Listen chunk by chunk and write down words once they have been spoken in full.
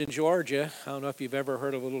In Georgia. I don't know if you've ever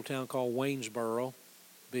heard of a little town called Waynesboro,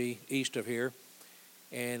 be east of here,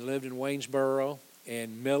 and lived in Waynesboro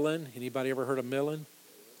and Millen. Anybody ever heard of Millen?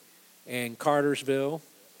 And Cartersville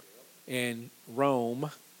and Rome.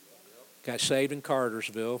 Got saved in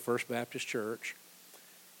Cartersville, First Baptist Church.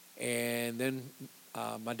 And then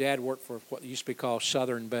my dad worked for what used to be called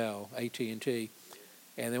Southern Bell, AT&T.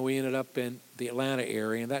 And then we ended up in the Atlanta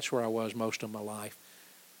area, and that's where I was most of my life.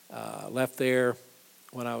 Left there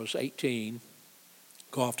when I was 18,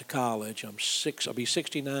 go off to college. I'll be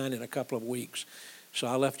 69 in a couple of weeks. So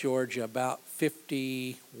I left Georgia about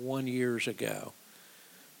 51 years ago.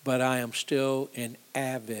 But I am still an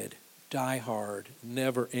avid, diehard,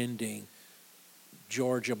 never-ending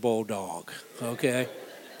Georgia Bulldog, okay?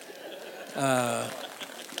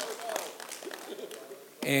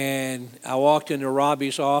 And I walked into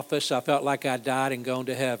Robbie's office. I felt like I died and gone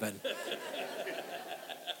to heaven.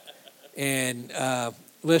 And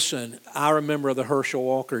listen, I remember the Herschel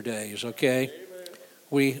Walker days, okay?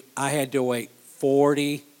 I had to wait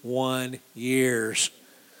 41 years.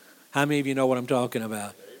 How many of you know what I'm talking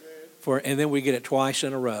about? And then we get it twice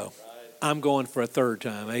in a row. I'm going for a third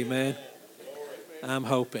time, amen? I'm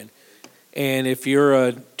hoping. And if you're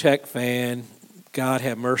a Tech fan, God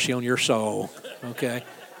have mercy on your soul, okay?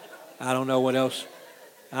 I don't know what else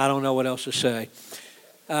to say.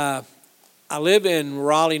 I live in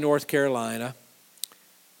Raleigh, North Carolina.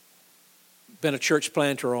 Been a church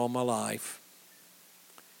planter all my life.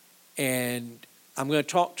 And I'm going to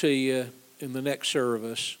talk to you in the next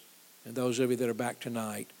service, and those of you that are back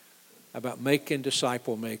tonight, about making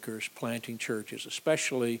disciple makers, planting churches,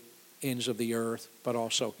 especially ends of the earth, but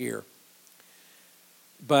also here.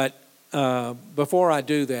 But before I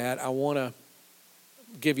do that, I want to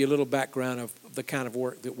give you a little background of the kind of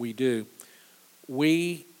work that we do.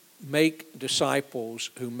 We make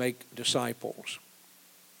disciples who make disciples.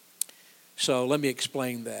 So let me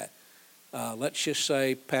explain that. Let's just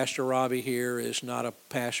say Pastor Robbie here is not a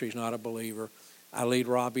pastor, he's not a believer. I lead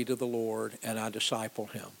Robbie to the Lord and I disciple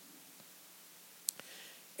him.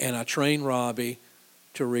 And I train Robbie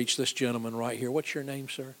to reach this gentleman right here. What's your name,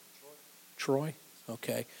 sir? Troy?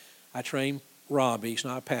 Okay. I train Robbie, he's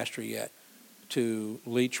not a pastor yet, to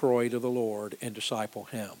lead Troy to the Lord and disciple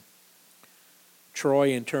him. Troy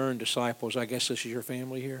in turn disciples, I guess this is your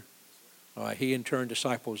family here? All right, he in turn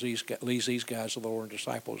leads these guys to the Lord and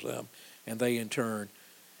disciples them, and they in turn.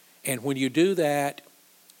 And when you do that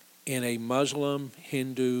in a Muslim,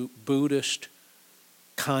 Hindu, Buddhist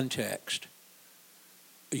context,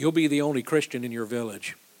 you'll be the only Christian in your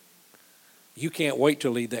village. You can't wait to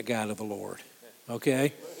lead that guy to the Lord,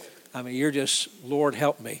 okay? I mean, you're just, Lord,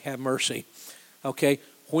 help me, have mercy. Okay,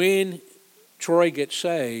 when Troy gets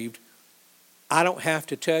saved, I don't have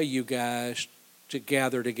to tell you guys to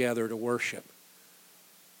gather together to worship.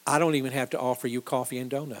 I don't even have to offer you coffee and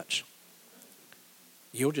donuts.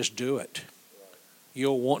 You'll just do it.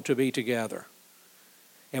 You'll want to be together.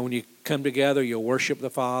 And when you come together, you'll worship the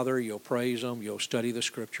Father, you'll praise Him, you'll study the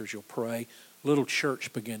Scriptures, you'll pray. Little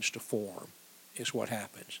church begins to form, is what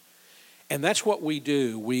happens. And that's what we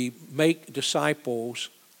do. We make disciples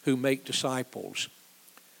who make disciples,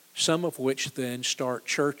 some of which then start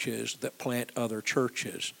churches that plant other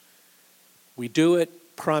churches. We do it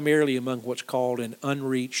primarily among what's called an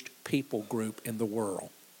unreached people group in the world.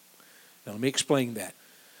 Now, let me explain that.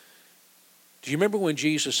 Do you remember when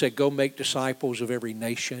Jesus said, go make disciples of every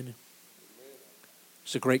nation?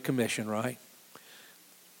 It's a great commission, right?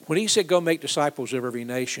 When he said, go make disciples of every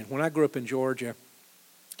nation, when I grew up in Georgia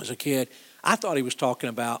as a kid, I thought he was talking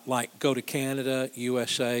about like go to Canada,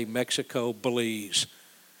 USA, Mexico, Belize.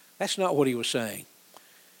 That's not what he was saying.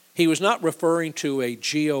 He was not referring to a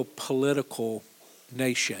geopolitical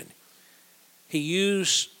nation. He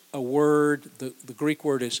used a word, the Greek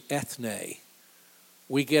word is ethne.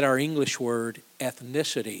 We get our English word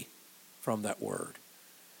ethnicity from that word.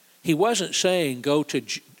 He wasn't saying go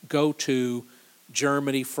to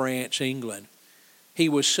Germany, France, England. He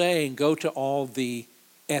was saying go to all the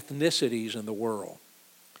ethnicities in the world.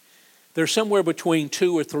 There's somewhere between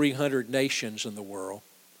 200 or 300 nations in the world.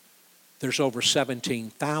 There's over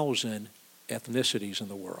 17,000 ethnicities in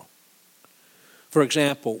the world. For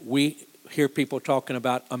example, we hear people talking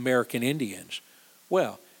about American Indians.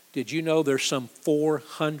 Well, did you know there's some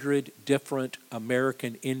 400 different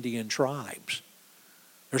American Indian tribes?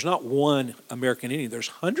 There's not one American Indian, there's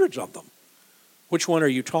hundreds of them. Which one are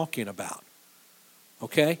you talking about?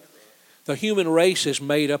 Okay? The human race is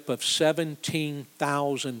made up of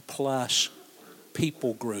 17,000 plus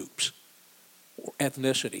people groups, or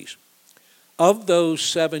ethnicities. Of those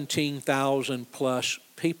 17,000 plus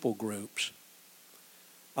people groups,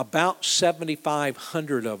 about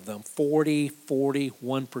 7,500 of them,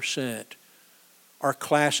 41%, are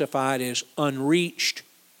classified as unreached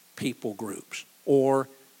people groups, or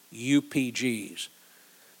UPGs.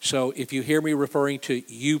 So if you hear me referring to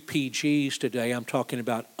UPGs today, I'm talking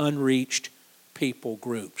about unreached people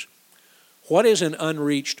groups. What is an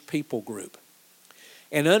unreached people group?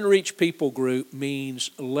 An unreached people group means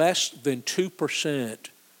less than 2%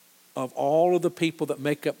 of all of the people that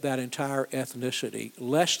make up that entire ethnicity.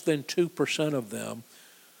 Less than 2% of them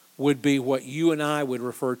would be what you and I would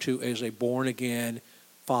refer to as a born-again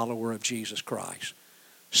follower of Jesus Christ.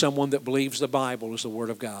 Someone that believes the Bible is the Word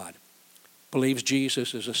of God, believes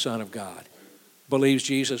Jesus is the Son of God, believes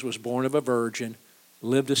Jesus was born of a virgin,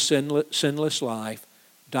 lived a sinless life,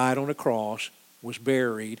 died on a cross, was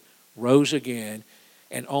buried, rose again,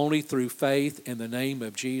 and only through faith in the name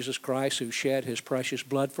of Jesus Christ, who shed his precious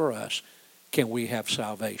blood for us, can we have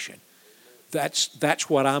salvation. That's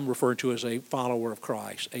what I'm referring to as a follower of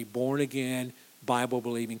Christ, a born-again,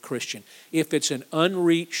 Bible-believing Christian. If it's an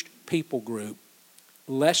unreached people group,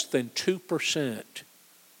 less than 2%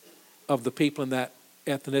 of the people in that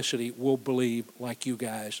ethnicity will believe like you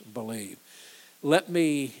guys believe. Let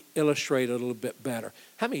me illustrate a little bit better.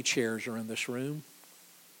 How many chairs are in this room?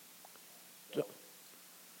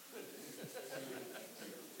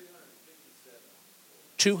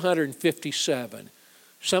 257.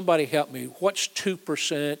 Somebody help me. What's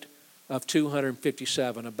 2% of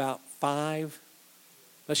 257? About 5?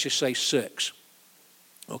 Let's just say 6.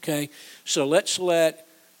 Okay? So let's let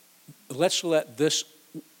this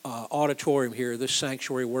auditorium here, this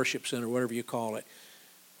sanctuary worship center, whatever you call it,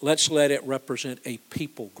 let's let it represent a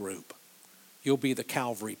people group. You'll be the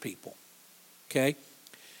Calvary people. Okay?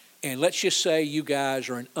 And let's just say you guys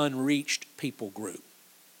are an unreached people group.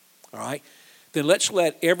 All right? Then let's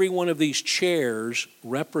let every one of these chairs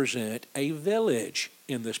represent a village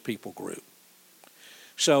in this people group.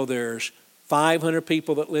 So there's 500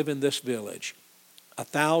 people that live in this village,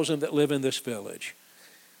 1,000 that live in this village,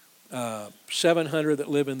 700 that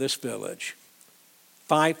live in this village,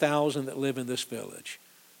 5,000 that live in this village,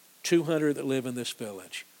 200 that live in this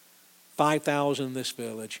village, 5,000 in this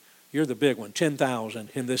village. You're the big one,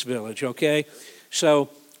 10,000 in this village, okay? So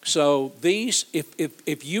these,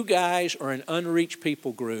 if you guys are an unreached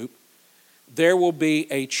people group, there will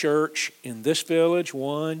be a church in this village,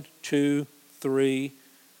 1, 2, 3,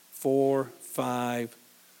 4, 5.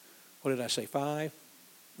 What did I say, 5?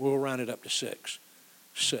 We'll round it up to 6.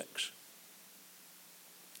 6.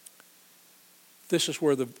 This is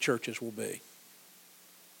where the churches will be.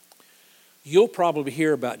 You'll probably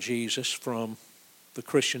hear about Jesus from the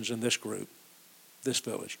Christians in this group, this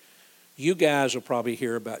village. You guys will probably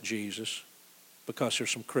hear about Jesus because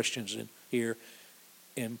there's some Christians in here.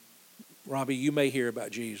 And Robbie, you may hear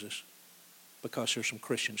about Jesus because there's some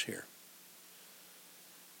Christians here.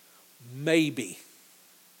 Maybe,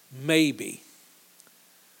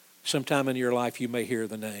 sometime in your life you may hear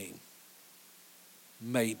the name.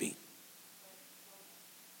 Maybe.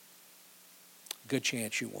 Good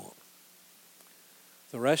chance you won't.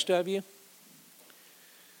 The rest of you,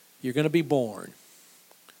 you're going to be born.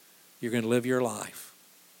 You're going to live your life.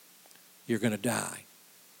 You're going to die.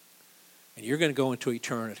 And you're going to go into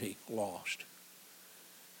eternity lost.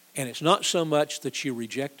 And it's not so much that you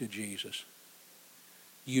rejected Jesus.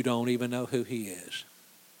 You don't even know who he is.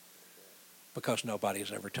 Because nobody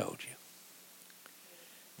has ever told you.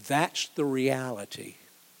 That's the reality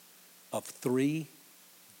of 3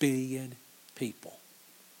 billion people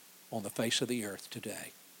on the face of the earth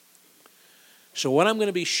today. So what I'm going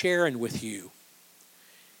to be sharing with you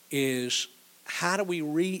is how do we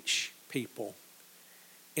reach people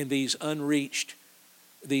in these unreached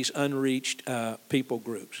people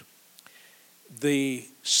groups. The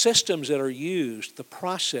systems that are used, the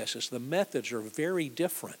processes, the methods are very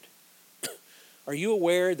different. Are you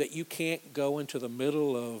aware that you can't go into the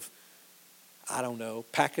middle of,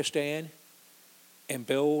 Pakistan and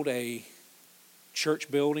build a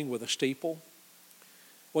church building with a steeple?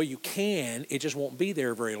 Well, you can, it just won't be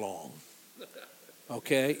there very long.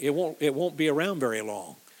 Okay? It won't be around very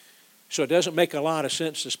long. So it doesn't make a lot of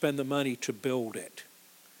sense to spend the money to build it.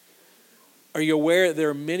 Are you aware there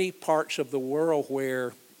are many parts of the world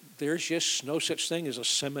where there's just no such thing as a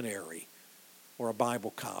seminary or a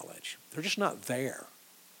Bible college? They're just not there.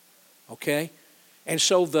 Okay? And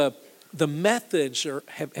so the methods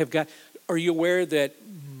have got. Are you aware that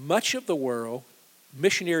much of the world,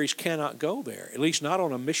 missionaries cannot go there, at least not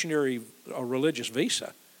on a missionary or religious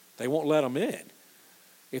visa? They won't let them in.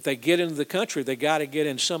 If they get into the country, they got to get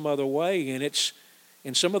in some other way, and it's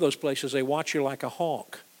in some of those places they watch you like a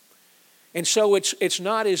hawk. And so it's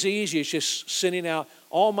not as easy as just sending out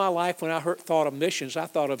all my life when I thought of missions, I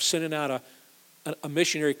thought of sending out a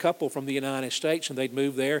missionary couple from the United States and they'd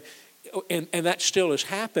move there. And that still is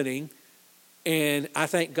happening. And I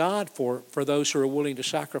thank God for those who are willing to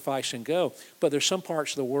sacrifice and go. But there's some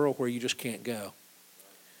parts of the world where you just can't go.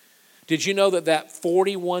 Did you know that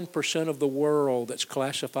 41% of the world that's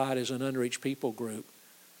classified as an unreached people group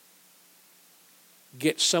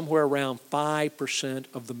gets somewhere around 5%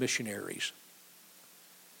 of the missionaries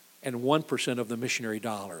and 1% of the missionary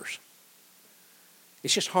dollars?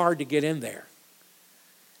 It's just hard to get in there.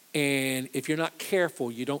 And if you're not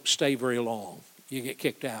careful, you don't stay very long. You get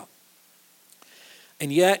kicked out.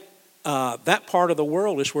 And yet, that part of the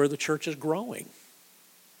world is where the church is growing.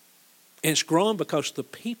 And it's growing because the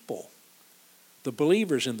people, the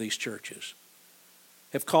believers in these churches,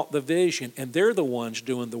 have caught the vision, and they're the ones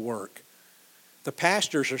doing the work. The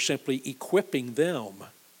pastors are simply equipping them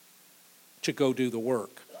to go do the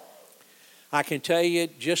work. I can tell you,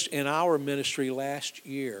 just in our ministry last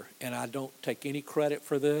year, and I don't take any credit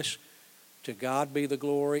for this, to God be the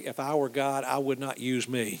glory. If I were God, I would not use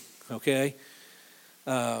me, okay?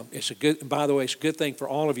 It's a good, by the way, it's a good thing for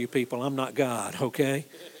all of you people. I'm not God, okay?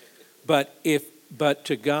 But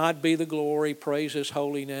to God be the glory, praise His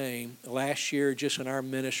holy name. Last year, just in our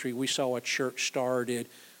ministry, we saw a church started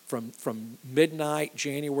from midnight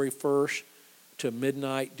January 1st to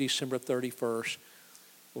midnight December 31st.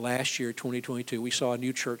 Last year, 2022, we saw a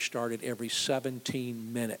new church started every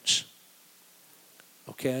 17 minutes.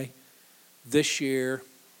 Okay? This year,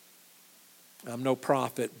 I'm no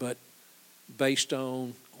prophet, but based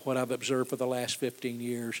on what I've observed for the last 15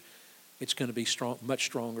 years, it's going to be strong, much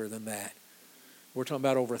stronger than that. We're talking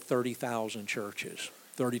about over 30,000 churches,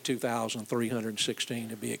 32,316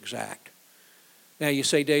 to be exact. Now you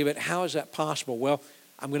say, David, how is that possible? Well,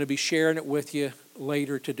 I'm going to be sharing it with you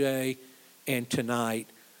later today and tonight.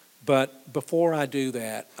 But before I do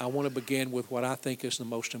that, I want to begin with what I think is the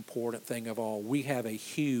most important thing of all. We have a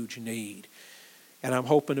huge need. And I'm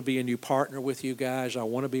hoping to be a new partner with you guys. I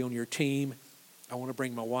want to be on your team. I want to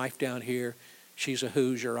bring my wife down here. She's a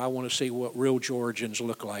Hoosier. I want to see what real Georgians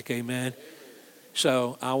look like. Amen?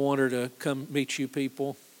 So I want her to come meet you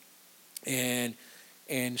people. And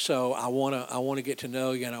so I want to get to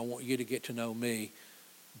know you, and I want you to get to know me.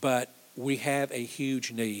 But we have a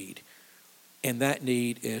huge need. And that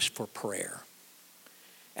need is for prayer.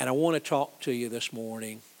 And I want to talk to you this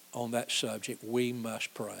morning on that subject. We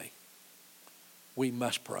must pray. We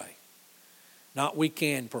must pray. Not we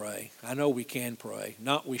can pray. I know we can pray.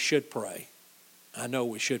 Not we should pray. I know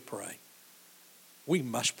we should pray. We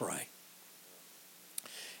must pray.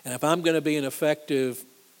 And if I'm going to be an effective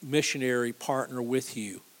missionary partner with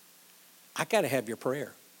you, I got to have your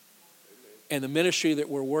prayer. And the ministry that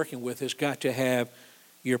we're working with has got to have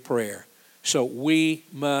your prayer. So we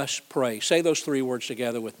must pray. Say those three words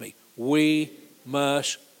together with me. We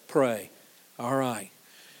must pray. All right.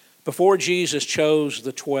 Before Jesus chose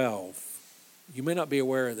the 12, you may not be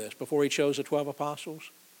aware of this, before He chose the 12 apostles,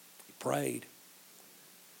 He prayed.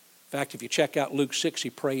 In fact, if you check out Luke 6, He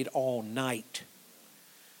prayed all night.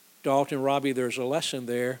 Dalton, Robbie, there's a lesson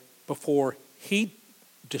there. Before He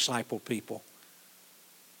discipled people,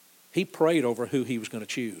 He prayed over who He was going to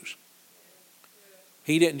choose.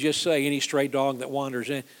 He didn't just say any stray dog that wanders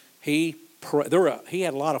in. He had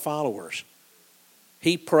a lot of followers.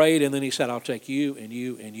 He prayed, and then He said, I'll take you and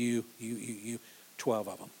you and you, 12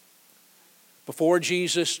 of them. Before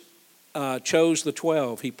Jesus chose the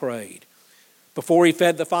 12, He prayed. Before He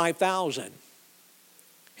fed the 5,000,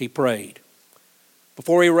 He prayed.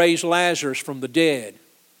 Before He raised Lazarus from the dead,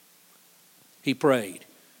 He prayed.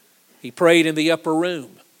 He prayed in the upper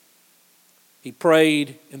room. He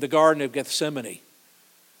prayed in the Garden of Gethsemane.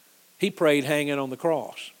 He prayed hanging on the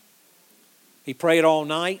cross. He prayed all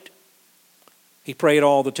night. He prayed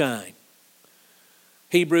all the time.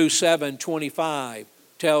 Hebrews 7:25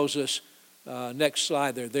 tells us, next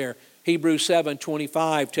slide there. Hebrews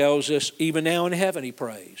 7:25 tells us, even now in heaven He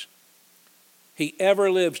prays. He ever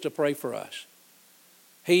lives to pray for us.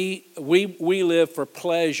 We live for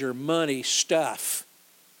pleasure, money, stuff.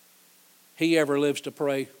 He ever lives to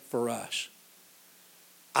pray for us.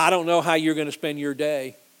 I don't know how you're going to spend your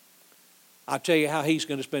day. I'll tell you how He's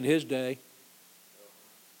going to spend His day.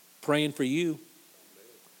 Praying for you.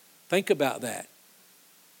 Think about that.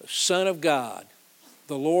 The Son of God,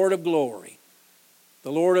 the Lord of glory,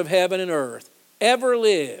 the Lord of heaven and earth, ever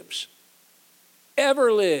lives.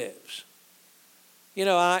 Ever lives. You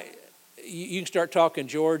know, you can start talking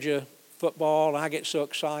Georgia football, and I get so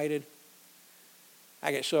excited.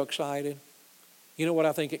 You know what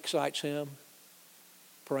I think excites Him?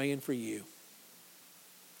 Praying for you.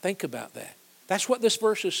 Think about that. That's what this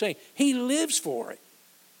verse is saying. He lives for it.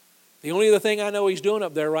 The only other thing I know he's doing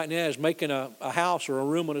up there right now is making a house or a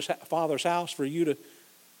room in his Father's house for you to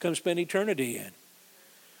come spend eternity in.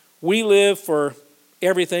 We live for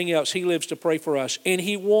everything else. He lives to pray for us. And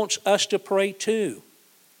he wants us to pray too.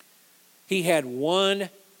 He had one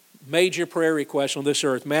major prayer request on this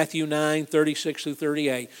earth, Matthew 9, 36 through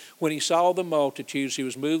 38. When he saw the multitudes, he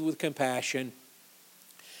was moved with compassion.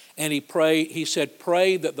 And he said,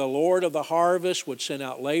 pray that the Lord of the harvest would send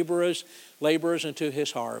out laborers into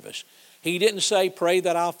his harvest. He didn't say, pray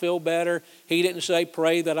that I'll feel better. He didn't say,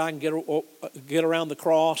 pray that I can get around the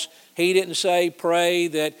cross. He didn't say, pray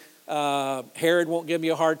that Herod won't give me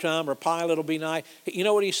a hard time or Pilate will be nice. You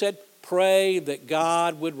know what he said? Pray that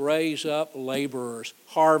God would raise up laborers,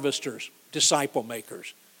 harvesters, disciple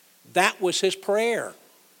makers. That was his prayer.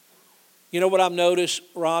 You know what I've noticed,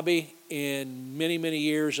 Robbie, in many, many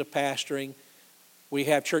years of pastoring? We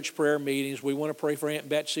have church prayer meetings. We want to pray for Aunt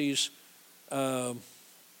Betsy's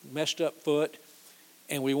messed up foot,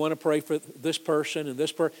 and we want to pray for this person and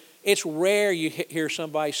this person. It's rare you hear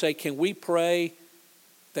somebody say, can we pray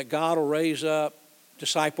that God will raise up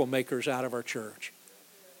disciple makers out of our church?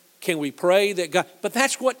 Can we pray that God, but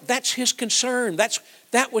that's his concern.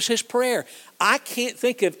 That was his prayer. I can't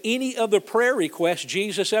think of any other prayer request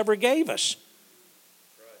Jesus ever gave us.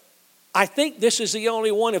 I think this is the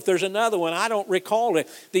only one. If there's another one, I don't recall it.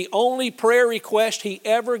 The only prayer request he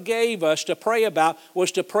ever gave us to pray about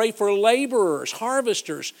was to pray for laborers,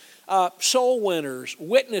 harvesters, soul winners,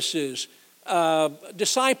 witnesses,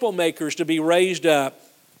 disciple makers to be raised up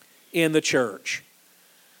in the church.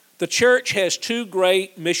 The church has two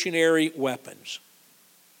great missionary weapons.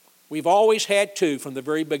 We've always had two from the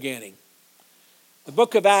very beginning. The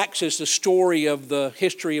book of Acts is the story of the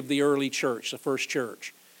history of the early church, the first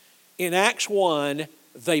church. In Acts 1,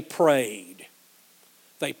 they prayed.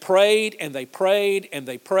 They prayed and they prayed and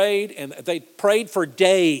they prayed and they prayed for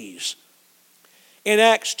days. In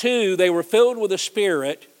Acts 2, they were filled with the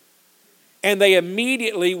Spirit and they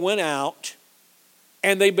immediately went out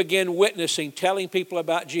and they began witnessing, telling people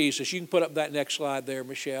about Jesus. You can put up that next slide there,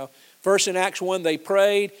 Michelle. First in Acts 1, they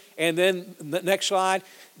prayed, and then the next slide,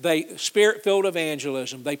 they Spirit-filled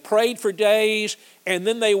evangelism. They prayed for days, and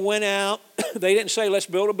then they went out. They didn't say, let's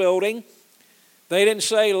build a building. They didn't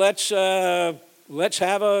say, let's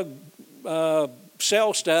have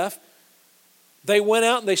sell stuff. They went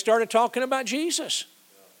out and they started talking about Jesus.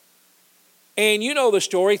 And you know the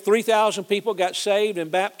story. 3,000 people got saved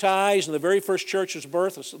and baptized, and the very first church was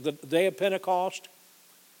birthed, the day of Pentecost.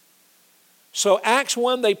 So Acts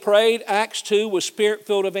 1, they prayed. Acts 2 was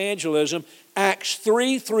Spirit-filled evangelism. Acts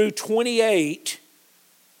 3 through 28,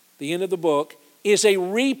 the end of the book, is a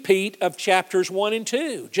repeat of chapters 1 and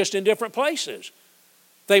 2, just in different places.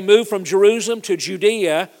 They moved from Jerusalem to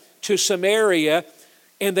Judea to Samaria,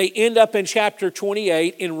 and they end up in chapter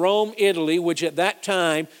 28 in Rome, Italy, which at that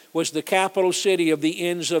time was the capital city of the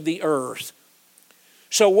ends of the earth.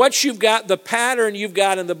 So what you've got, the pattern you've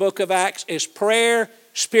got in the book of Acts is prayer,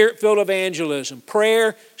 Spirit-filled evangelism.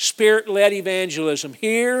 Prayer, Spirit-led evangelism.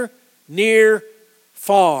 Here, near,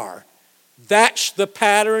 far. That's the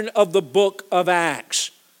pattern of the book of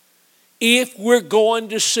Acts. If we're going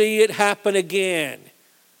to see it happen again,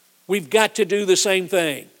 we've got to do the same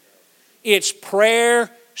thing. It's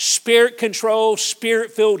prayer, Spirit-controlled,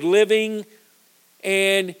 Spirit-filled living,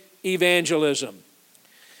 and evangelism.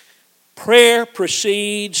 Prayer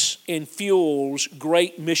precedes and fuels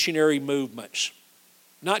great missionary movements.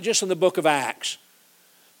 Not just in the book of Acts,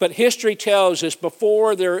 but history tells us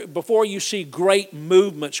before you see great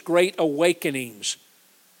movements, great awakenings,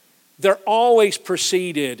 they're always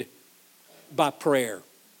preceded by prayer.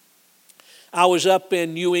 I was up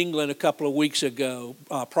in New England a couple of weeks ago,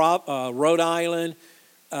 Rhode Island,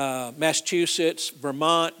 Massachusetts,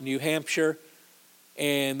 Vermont, New Hampshire,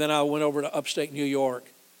 and then I went over to upstate New York.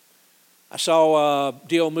 I saw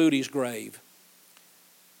D.L. Moody's grave.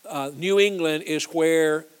 New England is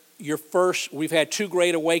where we've had two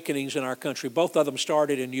great awakenings in our country. Both of them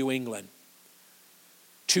started in New England.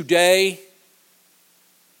 Today,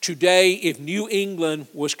 if New England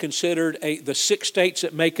was considered the 6 states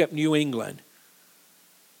that make up New England,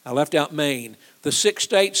 I left out Maine, the 6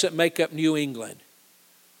 states that make up New England,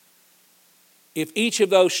 if each of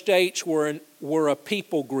those states were a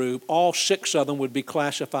people group, all 6 of them would be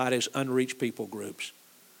classified as unreached people groups.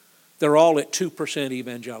 They're all at 2%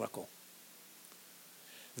 evangelical.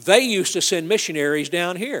 They used to send missionaries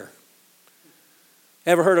down here.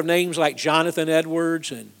 Ever heard of names like Jonathan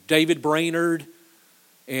Edwards and David Brainerd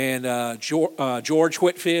and George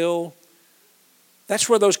Whitfield? That's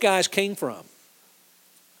where those guys came from,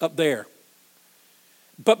 up there.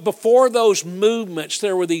 But before those movements,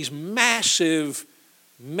 there were these massive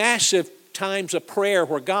massive times of prayer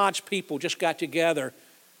where God's people just got together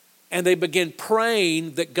and they began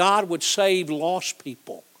praying that God would save lost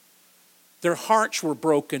people. Their hearts were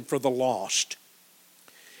broken for the lost.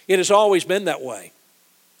 It has always been that way.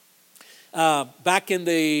 Back in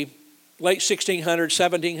the late 1600s,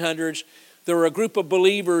 1700s, there were a group of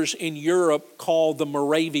believers in Europe called the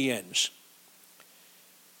Moravians.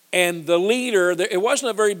 And the leader, it wasn't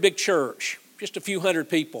a very big church, just a few hundred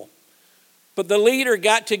people. But the leader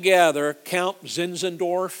got together, Count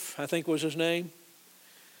Zinzendorf, I think was his name.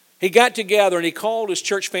 He got together and he called his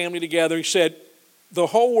church family together. He said, the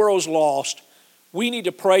whole world's lost. We need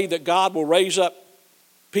to pray that God will raise up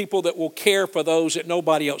people that will care for those that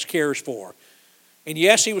nobody else cares for. And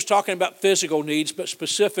yes, he was talking about physical needs, but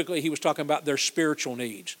specifically he was talking about their spiritual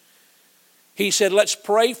needs. He said, let's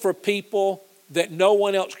pray for people that no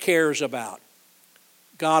one else cares about.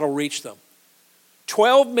 God will reach them.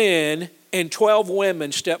 12 men and 12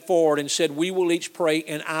 women stepped forward and said, we will each pray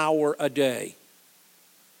an hour a day.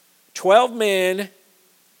 12 men,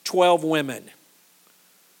 12 women.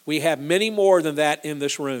 We have many more than that in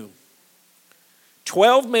this room.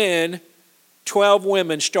 12 men, 12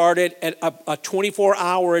 women started at a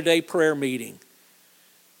 24-hour-a-day prayer meeting.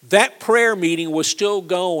 That prayer meeting was still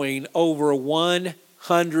going over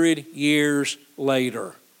 100 years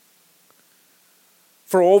later.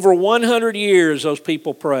 For over 100 years, those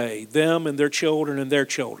people prayed, them and their children and their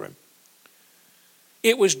children.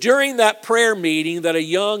 It was during that prayer meeting that a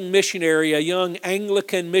young missionary, a young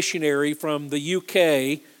Anglican missionary from the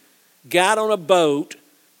UK, got on a boat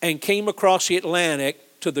and came across the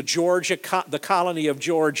Atlantic to the colony of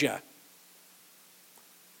Georgia.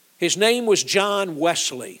 His name was John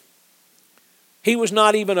Wesley. He was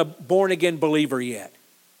not even a born-again believer yet.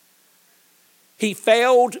 He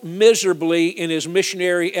failed miserably in his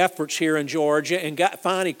missionary efforts here in Georgia and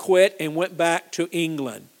finally quit and went back to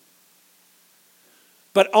England.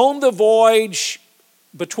 But on the voyage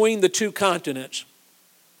between the two continents,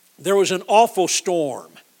 there was an awful storm.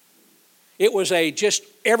 It was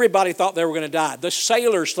everybody thought they were going to die. The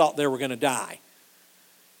sailors thought they were going to die.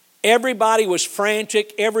 Everybody was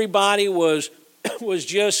frantic. Everybody was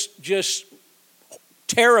just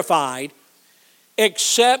terrified.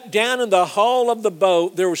 Except down in the hull of the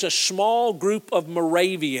boat, there was a small group of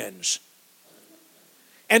Moravians.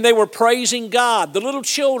 And they were praising God. The little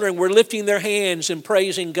children were lifting their hands and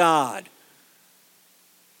praising God.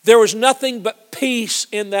 There was nothing but peace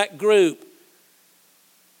in that group.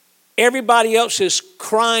 Everybody else is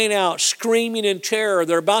crying out, screaming in terror.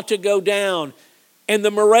 They're about to go down. And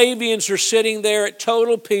the Moravians are sitting there at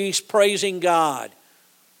total peace, praising God.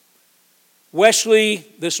 Wesley,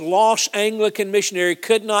 this lost Anglican missionary,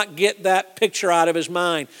 could not get that picture out of his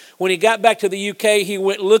mind. When he got back to the UK, he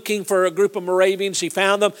went looking for a group of Moravians. He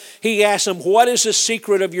found them. He asked them, what is the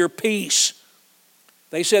secret of your peace?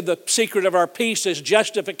 They said, the secret of our peace is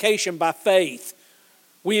justification by faith.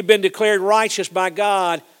 We have been declared righteous by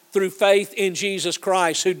God through faith in Jesus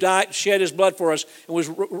Christ, who died, shed his blood for us, and was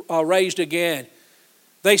raised again.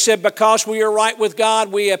 They said, because we are right with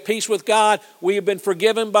God, we have peace with God, we have been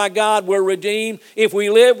forgiven by God, we're redeemed. If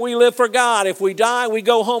we live for God. If we die, we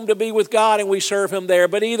go home to be with God and we serve him there.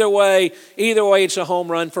 But either way, it's a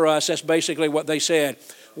home run for us. That's basically what they said.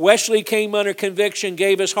 Wesley came under conviction,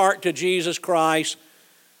 gave his heart to Jesus Christ.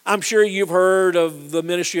 I'm sure you've heard of the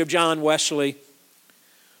ministry of John Wesley.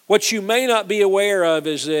 What you may not be aware of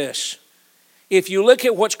is this. If you look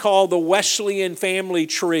at what's called the Wesleyan family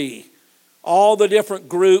tree, all the different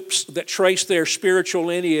groups that trace their spiritual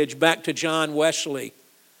lineage back to John Wesley,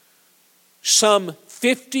 some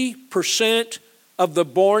 50% of the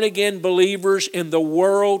born-again believers in the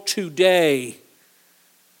world today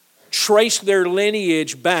trace their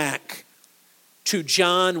lineage back to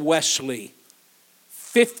John Wesley.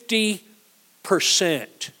 50%.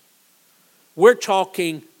 We're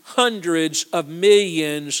talking hundreds of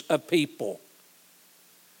millions of people.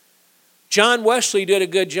 John Wesley did a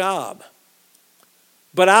good job.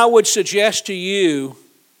 But I would suggest to you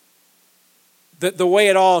that the way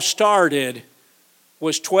it all started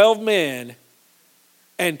was 12 men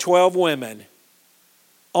and 12 women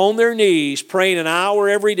on their knees praying an hour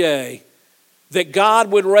every day that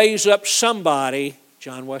God would raise up somebody,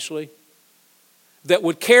 John Wesley, that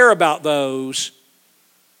would care about those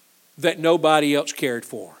that nobody else cared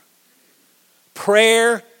for.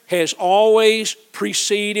 Prayer has always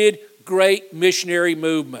preceded great missionary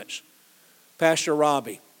movements. Pastor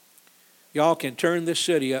Robbie, y'all can turn this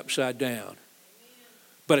city upside down.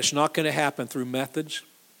 But it's not going to happen through methods.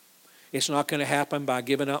 It's not going to happen by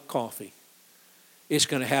giving out coffee. It's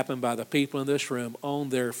going to happen by the people in this room on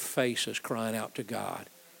their faces crying out to God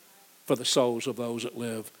for the souls of those that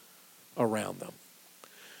live around them.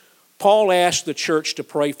 Paul asked the church to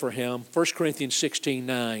pray for him. 1 Corinthians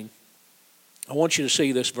 16:9. I want you to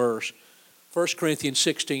see this verse. 1 Corinthians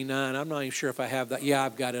 16:9. I'm not even sure if I have that. Yeah,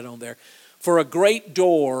 I've got it on there. For a great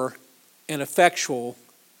door and effectual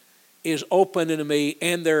is open unto me,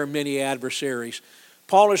 and there are many adversaries.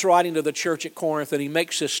 Paul is writing to the church at Corinth, and he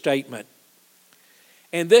makes this statement.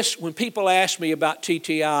 And this, when people ask me about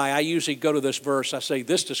TTI, I usually go to this verse. I say,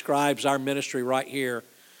 this describes our ministry right here.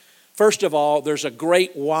 First of all, there's a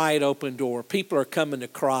great wide open door. People are coming to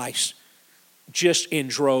Christ just in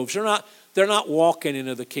droves. They're not walking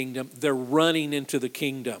into the kingdom. They're running into the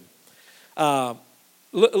kingdom.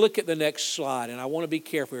 Look at the next slide, and I want to be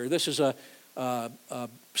careful here. This is a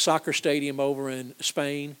soccer stadium over in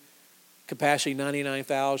Spain. Capacity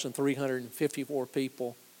 99,354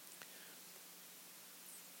 people.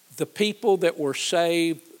 The people that were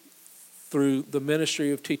saved through the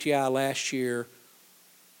ministry of TTI last year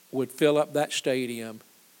would fill up that stadium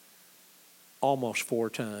almost 4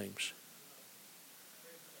 times.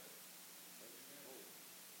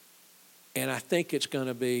 And I think it's going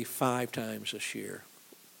to be 5 times this year.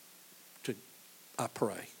 I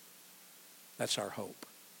pray. That's our hope.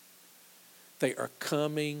 They are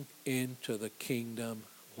coming into the kingdom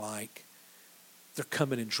like they're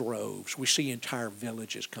coming in droves. We see entire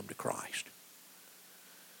villages come to Christ.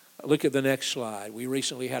 Look at the next slide. We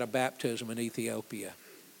recently had a baptism in Ethiopia.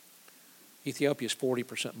 Ethiopia is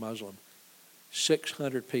 40% Muslim.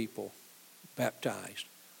 600 people baptized.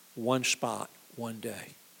 One spot, one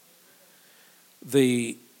day.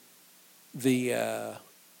 The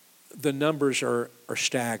numbers are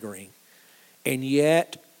staggering. And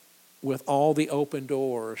yet, with all the open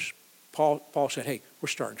doors, Paul said, hey, we're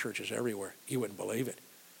starting churches everywhere. You wouldn't believe it.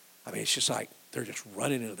 I mean, it's just like they're just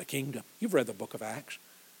running into the kingdom. You've read the book of Acts.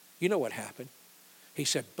 You know what happened. He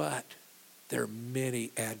said, but there are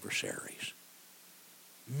many adversaries,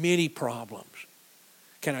 many problems.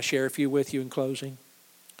 Can I share a few with you in closing?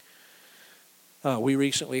 We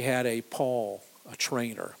recently had a Paul, a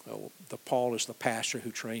trainer. The Paul is the pastor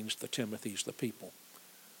who trains the Timothys, the people.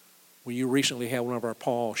 We recently had one of our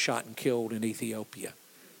Pauls shot and killed in Ethiopia.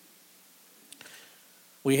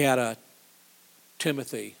 We had a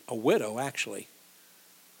Timothy, a widow actually,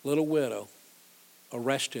 little widow,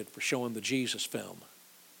 arrested for showing the Jesus film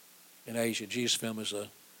in Asia. Jesus film is a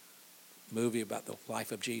movie about the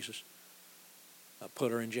life of Jesus.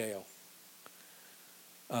 Put her in jail.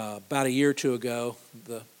 About a year or two ago,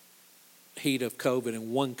 the heat of COVID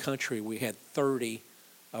in one country, we had 30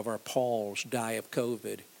 of our Pauls die of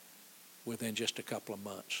COVID within just a couple of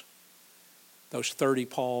months. Those 30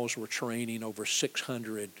 Pauls were training over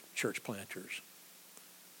 600 church planters.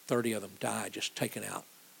 30 of them died, just taken out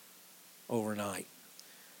overnight.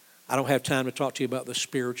 I don't have time to talk to you about the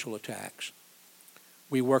spiritual attacks.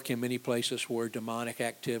 We work in many places where demonic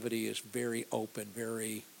activity is very open,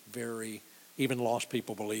 very, very, even lost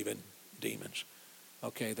people believe in demons.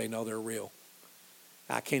 Okay, they know they're real.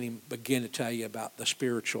 I can't even begin to tell you about the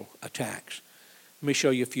spiritual attacks. Let me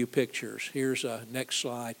show you a few pictures. Here's a next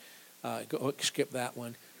slide. Skip that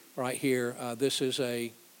one right here. This is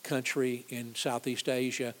a country in Southeast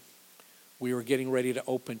Asia. We were getting ready to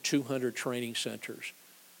open 200 training centers.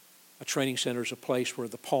 A training center is a place where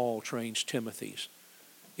the Paul trains Timothys.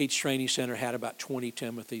 Each training center had about 20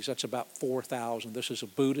 Timothys. That's about 4,000. This is a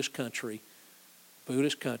Buddhist country,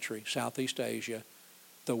 Southeast Asia.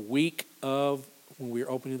 The week of when we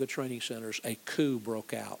were opening the training centers, a coup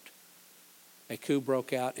broke out.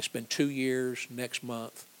 It's been 2 years next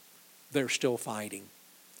month. They're still fighting.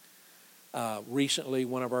 Recently,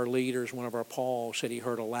 one of our leaders, one of our Pauls, said he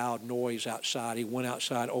heard a loud noise outside. He went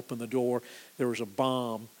outside, opened the door. There was a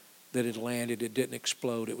bomb that had landed. It didn't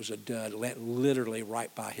explode. It was a dud. It landed literally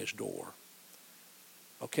right by his door.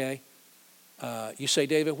 Okay? You say,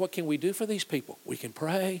 David, what can we do for these people? We can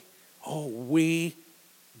pray. Oh, we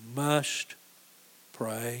must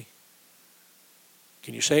pray.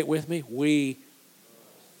 Can you say it with me? We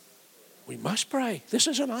must pray. This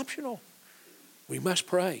isn't optional. We must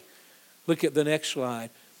pray. Look at the next slide.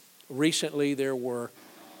 Recently there were,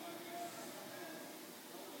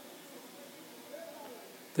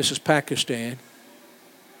 this is Pakistan.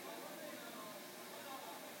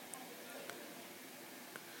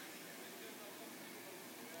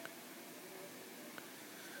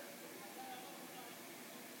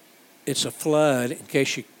 It's a flood, in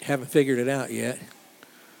case you haven't figured it out yet.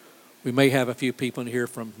 We may have a few people in here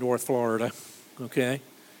from North Florida, okay?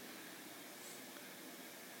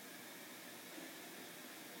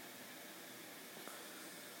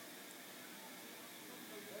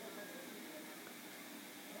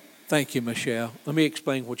 Thank you, Michelle. Let me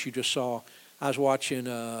explain what you just saw. I was watching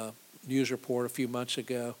a news report a few months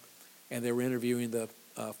ago, and they were interviewing the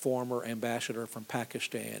former ambassador from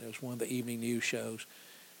Pakistan. It was one of the evening news shows.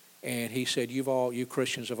 And he said, you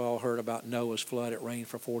Christians have all heard about Noah's flood. It rained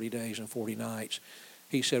for 40 days and 40 nights.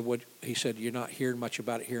 He said, you're not hearing much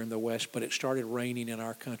about it here in the West, but it started raining in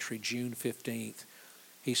our country June 15th.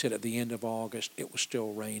 He said at the end of August, it was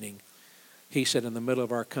still raining. He said in the middle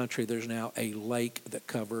of our country, there's now a lake that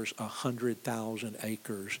covers 100,000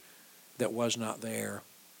 acres that was not there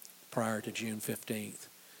prior to June 15th.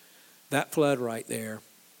 That flood right there,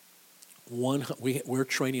 we're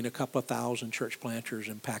training a couple of thousand church planters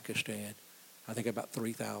in Pakistan, I think about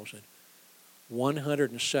 3,000.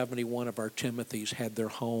 171 of our Timothys had their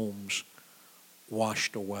homes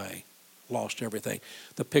washed away, lost everything.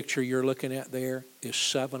 The picture you're looking at there is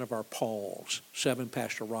 7 of our Pauls, 7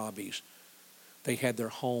 Pastor Robbies. They had their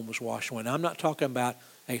homes washed away. And I'm not talking about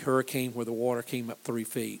a hurricane where the water came up 3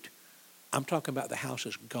 feet. I'm talking about the house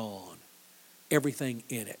is gone. Everything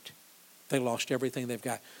in it. They lost everything they've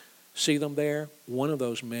got. See them there? One of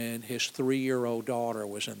those men, his 3-year-old daughter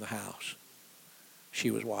was in the house. She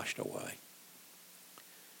was washed away.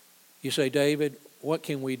 You say, David, what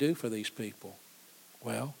can we do for these people?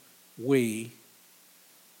 Well, we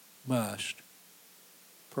must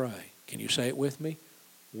pray. Can you say it with me?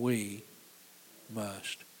 We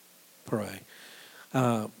must pray.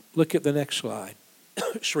 Look at the next slide.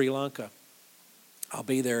 Sri Lanka. I'll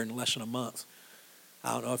be there in less than a month.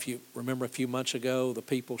 I don't know if you remember a few months ago, the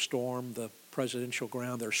people stormed the presidential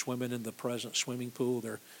ground. They're swimming in the president's swimming pool.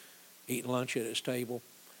 They're eating lunch at his table.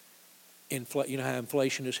 You know how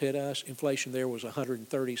inflation has hit us? Inflation there was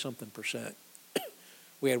 130-something%.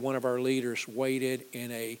 We had one of our leaders waited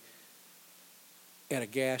at a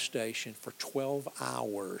gas station for 12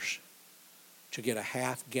 hours to get a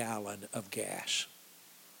half gallon of gas.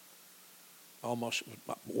 Almost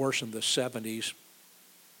worse than the 70s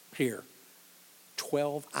here.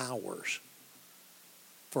 12 hours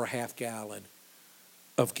for a half gallon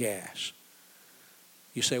of gas.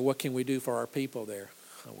 You say, what can we do for our people there?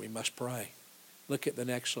 Oh, we must pray. Look at the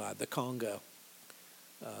next slide, the Congo,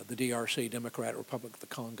 the DRC, Democratic Republic of the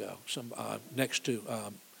Congo, next to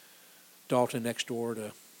Dalton, next door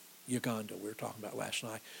to Uganda, we were talking about last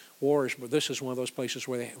night. This is one of those places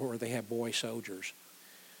where they have boy soldiers.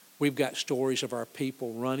 We've got stories of our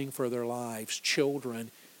people running for their lives,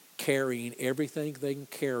 children carrying everything they can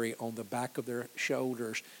carry on the back of their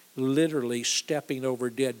shoulders, literally stepping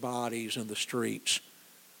over dead bodies in the streets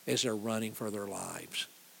as they're running for their lives.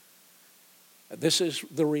 This is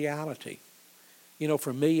the reality. You know,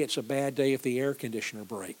 for me, it's a bad day if the air conditioner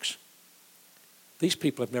breaks. These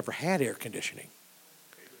people have never had air conditioning.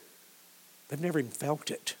 They've never even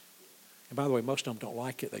felt it. And by the way, most of them don't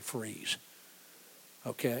like it. They freeze.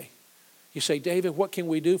 Okay? You say, David, what can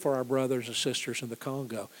we do for our brothers and sisters in the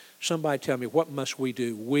Congo? Somebody tell me, what must we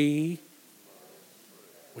do? We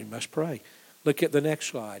must pray. Look at the next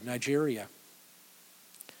slide, Nigeria.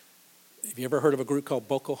 Have you ever heard of a group called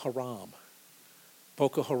Boko Haram?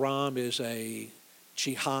 Boko Haram is a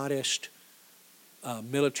jihadist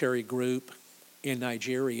military group in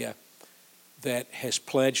Nigeria that has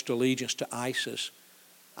pledged allegiance to ISIS.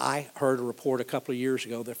 I heard a report a couple of years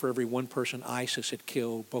ago that for every one person ISIS had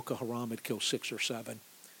killed, Boko Haram had killed 6 or 7.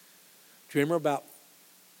 Do you remember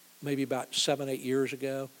maybe about 7, 8 years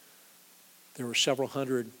ago, there were several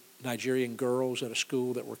hundred Nigerian girls at a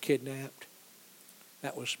school that were kidnapped?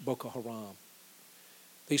 That was Boko Haram.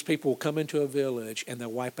 These people will come into a village and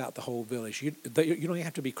they'll wipe out the whole village. You don't even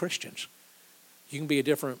have to be Christians. You can be a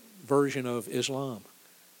different version of Islam.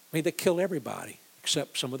 I mean, they kill everybody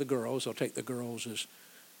except some of the girls. They'll take the girls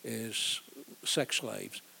as sex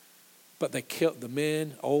slaves. But they kill the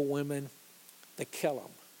men, old women, they kill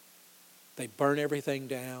them. They burn everything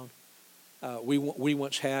down. We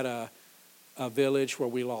once had a village where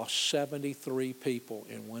we lost 73 people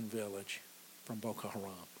in one village from Boko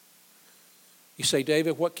Haram. You say,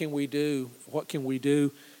 David, what can we do? What can we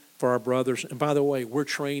do for our brothers? And by the way, we're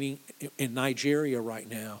training in Nigeria right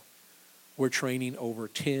now. We're training over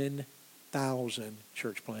 10,000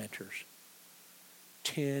 church planters.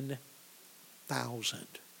 10,000.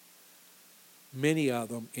 Many of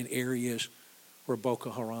them in areas where Boko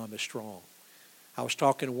Haram is strong. I was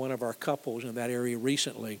talking to one of our couples in that area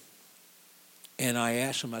recently, and I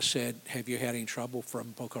asked them, I said, have you had any trouble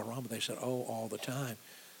from Boko Haram? They said, oh, all the time.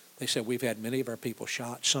 They said, we've had many of our people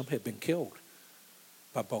shot. Some have been killed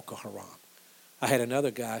by Boko Haram. I had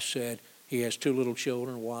another guy said he has 2 little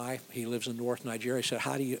children, a wife. He lives in North Nigeria. He said,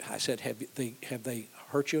 I said, have they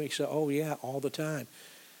hurt you? He said, oh, yeah, all the time.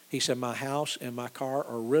 He said, my house and my car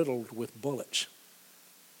are riddled with bullets.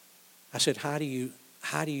 I said, how do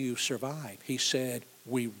you survive? He said,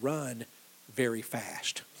 we run very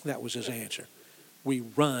fast. That was his answer. We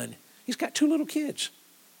run. He's got 2 little kids.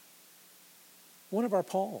 One of our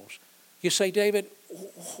Pauls. You say, David,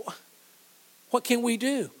 what can we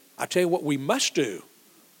do? I tell you what we must do.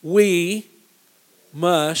 We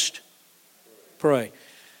must pray.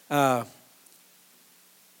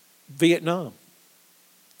 Vietnam.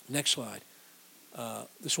 Next slide.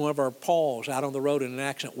 This is one of our Pauls out on the road in an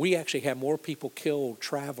accident. We actually have more people killed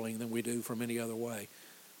traveling than we do from any other way.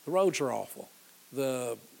 The roads are awful.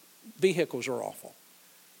 The vehicles are awful.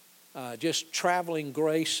 Just traveling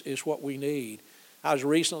grace is what we need. I was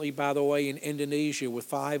recently, by the way, in Indonesia with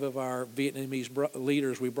 5 of our Vietnamese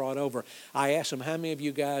leaders we brought over. I asked them, how many of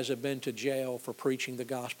you guys have been to jail for preaching the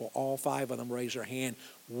gospel? All 5 of them raised their hand.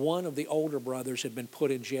 One of the older brothers had been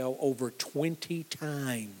put in jail over 20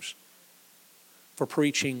 times for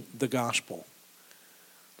preaching the gospel.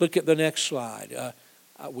 Look at the next slide.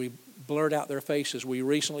 We blurred out their faces. We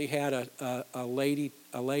recently had a lady,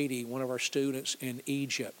 one of our students in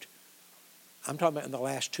Egypt. I'm talking about in the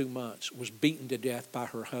last 2 months, was beaten to death by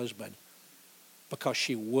her husband because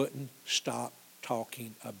she wouldn't stop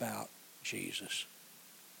talking about Jesus.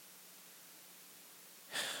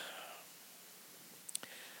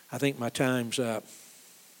 I think my time's up.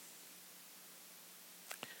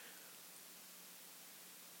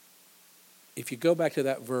 If you go back to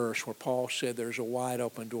that verse where Paul said there's a wide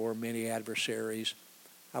open door, many adversaries,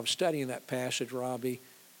 I was studying that passage, Robbie,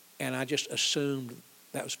 and I just assumed,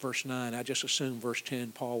 that was verse 9, I just assumed verse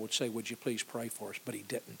 10, Paul would say, would you please pray for us? But he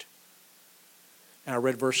didn't. And I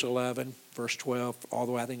read verse 11, verse 12, all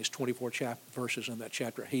the way I think it's 24 verses in that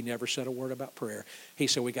chapter. He never said a word about prayer. He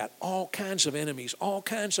said, we got all kinds of enemies, all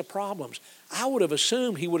kinds of problems. I would have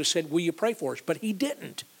assumed he would have said, will you pray for us? But he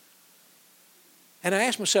didn't. And I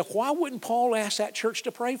asked myself, why wouldn't Paul ask that church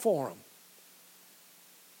to pray for him?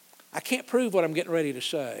 I can't prove what I'm getting ready to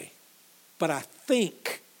say, but I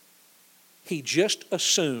think he just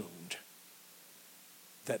assumed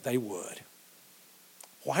that they would.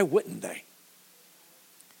 Why wouldn't they?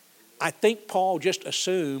 I think Paul just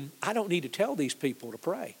assumed, I don't need to tell these people to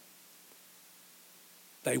pray.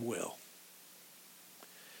 They will.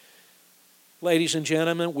 Ladies and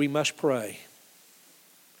gentlemen, we must pray.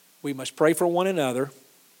 We must pray for one another.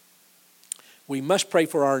 We must pray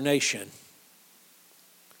for our nation.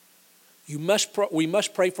 We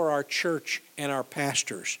must pray for our church and our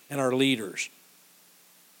pastors and our leaders.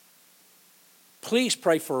 Please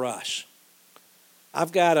pray for us.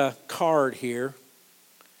 I've got a card here,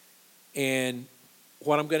 and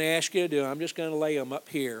what I'm going to ask you to do, I'm just going to lay them up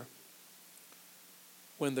here.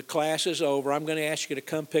 When the class is over, I'm going to ask you to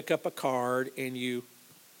come pick up a card, and you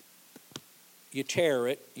tear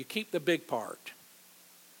it. You keep the big part.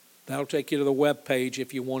 That'll take you to the web page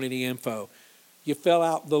if you want any info. You fill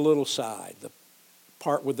out the little side, the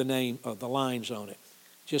part with the name of the lines on it.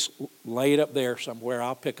 Just lay it up there somewhere.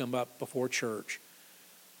 I'll pick them up before church.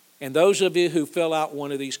 And those of you who fill out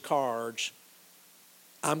one of these cards,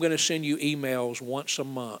 I'm going to send you emails once a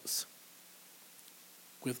month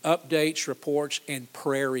with updates, reports, and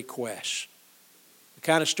prayer requests. The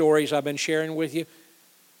kind of stories I've been sharing with you.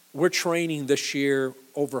 We're training this year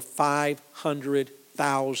over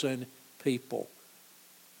 500,000 people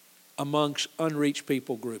amongst unreached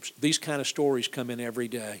people groups. These kind of stories come in every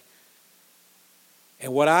day.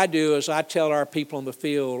 And what I do is I tell our people in the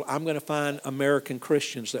field, I'm going to find American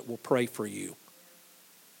Christians that will pray for you.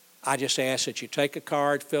 I just ask that you take a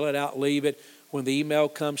card, fill it out, leave it. When the email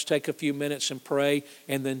comes, take a few minutes and pray,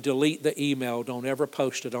 and then delete the email. Don't ever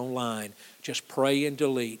post it online. Just pray and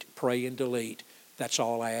delete, pray and delete. That's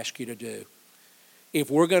all I ask you to do. If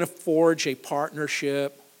we're going to forge a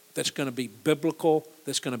partnership that's going to be biblical,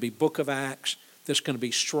 that's going to be Book of Acts, that's going to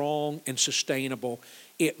be strong and sustainable,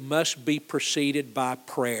 it must be preceded by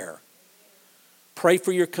prayer. Pray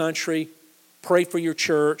for your country, pray for your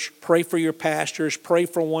church, pray for your pastors, pray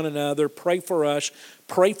for one another, pray for us,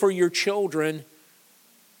 pray for your children.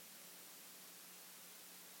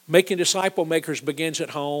 Making disciple makers begins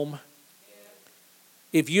at home.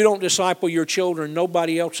 If you don't disciple your children,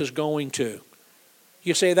 nobody else is going to.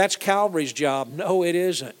 You say, that's Calvary's job. No, it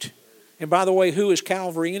isn't. And by the way, who is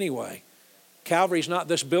Calvary anyway? Calvary's not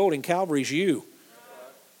this building. Calvary's you.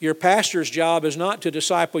 Your pastor's job is not to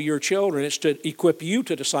disciple your children. It's to equip you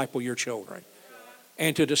to disciple your children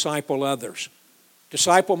and to disciple others.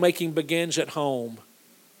 Disciple making begins at home.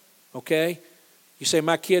 Okay? You say,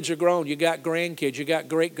 my kids are grown. You got grandkids. You got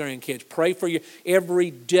great-grandkids. Pray for you.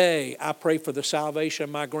 Every day I pray for the salvation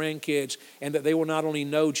of my grandkids and that they will not only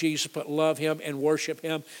know Jesus but love Him and worship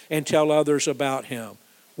Him and tell others about Him.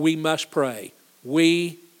 We must pray.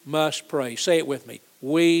 We must pray. Say it with me.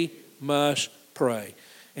 We must pray.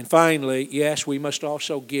 And finally, yes, we must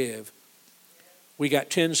also give. We got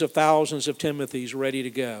tens of thousands of Timothys ready to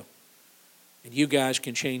go. And you guys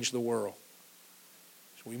can change the world.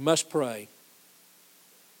 So we must pray.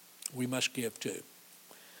 We must give too.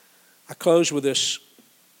 I close with this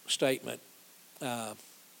statement.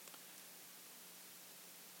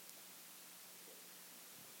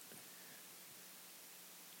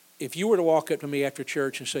 If you were to walk up to me after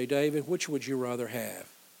church and say, David, which would you rather have?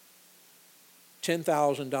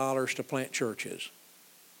 $10,000 to plant churches,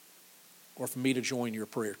 or for me to join your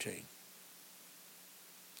prayer team?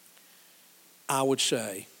 I would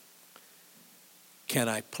say, can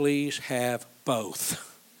I please have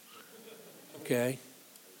both? Okay?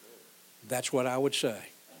 That's what I would say.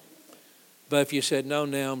 But if you said, no,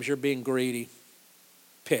 Nelms, you're being greedy,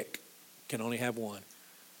 pick. Can only have one.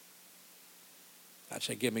 I'd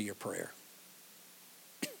say, give me your prayer.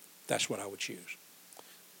 That's what I would choose.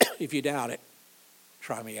 If you doubt it,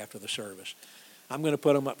 try me after the service. I'm going to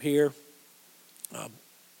put them up here.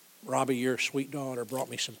 Robbie, your sweet daughter, brought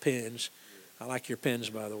me some pens. I like your pens,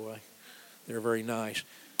 by the way. They're very nice.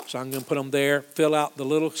 So I'm going to put them there. Fill out the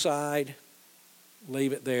little side.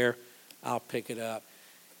 Leave it there. I'll pick it up.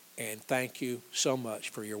 And thank you so much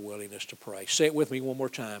for your willingness to pray. Say it with me one more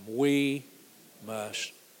time. We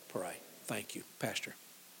must pray. Thank you, Pastor.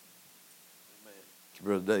 Amen. Thank you,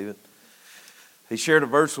 Brother David. He shared a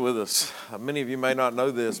verse with us. Many of you may not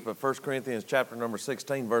know this, but 1 Corinthians chapter number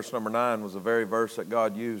 16, verse number 9 was the very verse that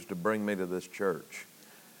God used to bring me to this church.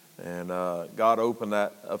 And God opened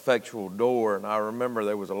that effectual door, and I remember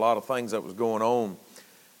there was a lot of things that was going on.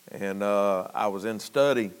 And I was in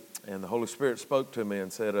study, and the Holy Spirit spoke to me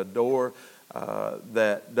and said, a door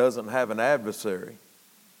that doesn't have an adversary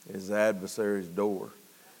is the adversary's door.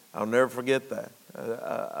 I'll never forget that.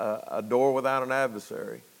 A door without an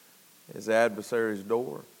adversary is the adversary's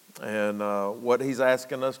door. And what he's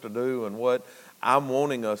asking us to do and what I'm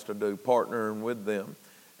wanting us to do, partnering with them,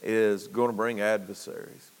 is going to bring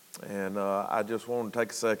adversaries. And I just want to take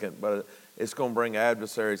a second, but it's going to bring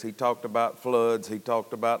adversaries. He talked about floods. He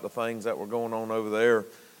talked about the things that were going on over there.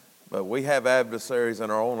 But we have adversaries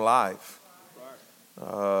in our own life.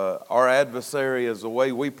 Our adversary is the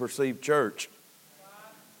way we perceive church.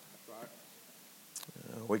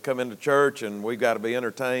 We come into church and we've got to be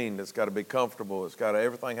entertained. It's got to be comfortable.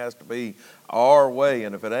 Everything has to be our way.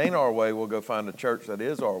 And if it ain't our way, we'll go find a church that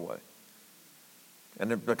is our way. And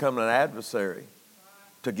it becomes an adversary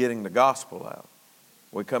to getting the gospel out.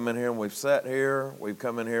 We come in here and we've sat here. We've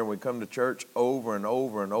come in here and we come to church over and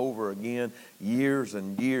over and over again. Years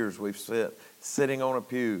and years we've sitting on a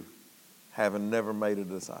pew, having never made a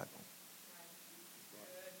disciple.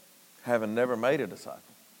 Having never made a disciple.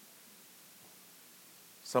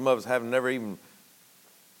 Some of us have never even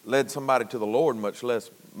led somebody to the Lord, much less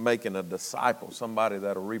making a disciple, somebody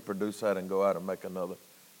that'll reproduce that and go out and make another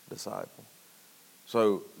disciple.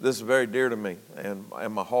 So this is very dear to me and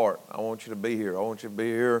my heart. I want you to be here. I want you to be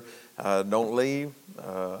here. Don't leave.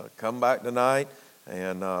 Come back tonight.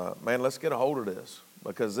 And, man, let's get a hold of this,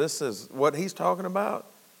 because this is what he's talking about.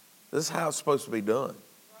 This is how it's supposed to be done.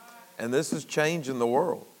 And this is changing the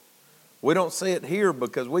world. We don't see it here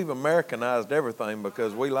because we've Americanized everything,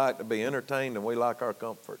 because we like to be entertained and we like our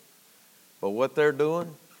comfort. But what they're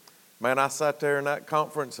doing, man, I sat there in that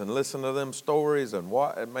conference and listened to them stories, and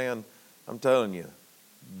man, I'm telling you,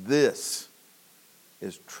 this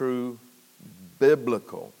is true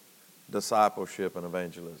biblical discipleship and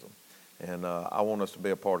evangelism. And I want us to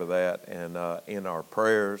be a part of that, and in our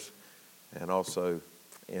prayers, and also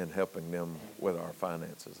in helping them with our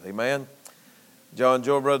finances. Amen. Y'all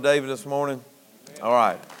enjoy Brother David this morning? All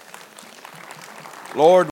right. Lord,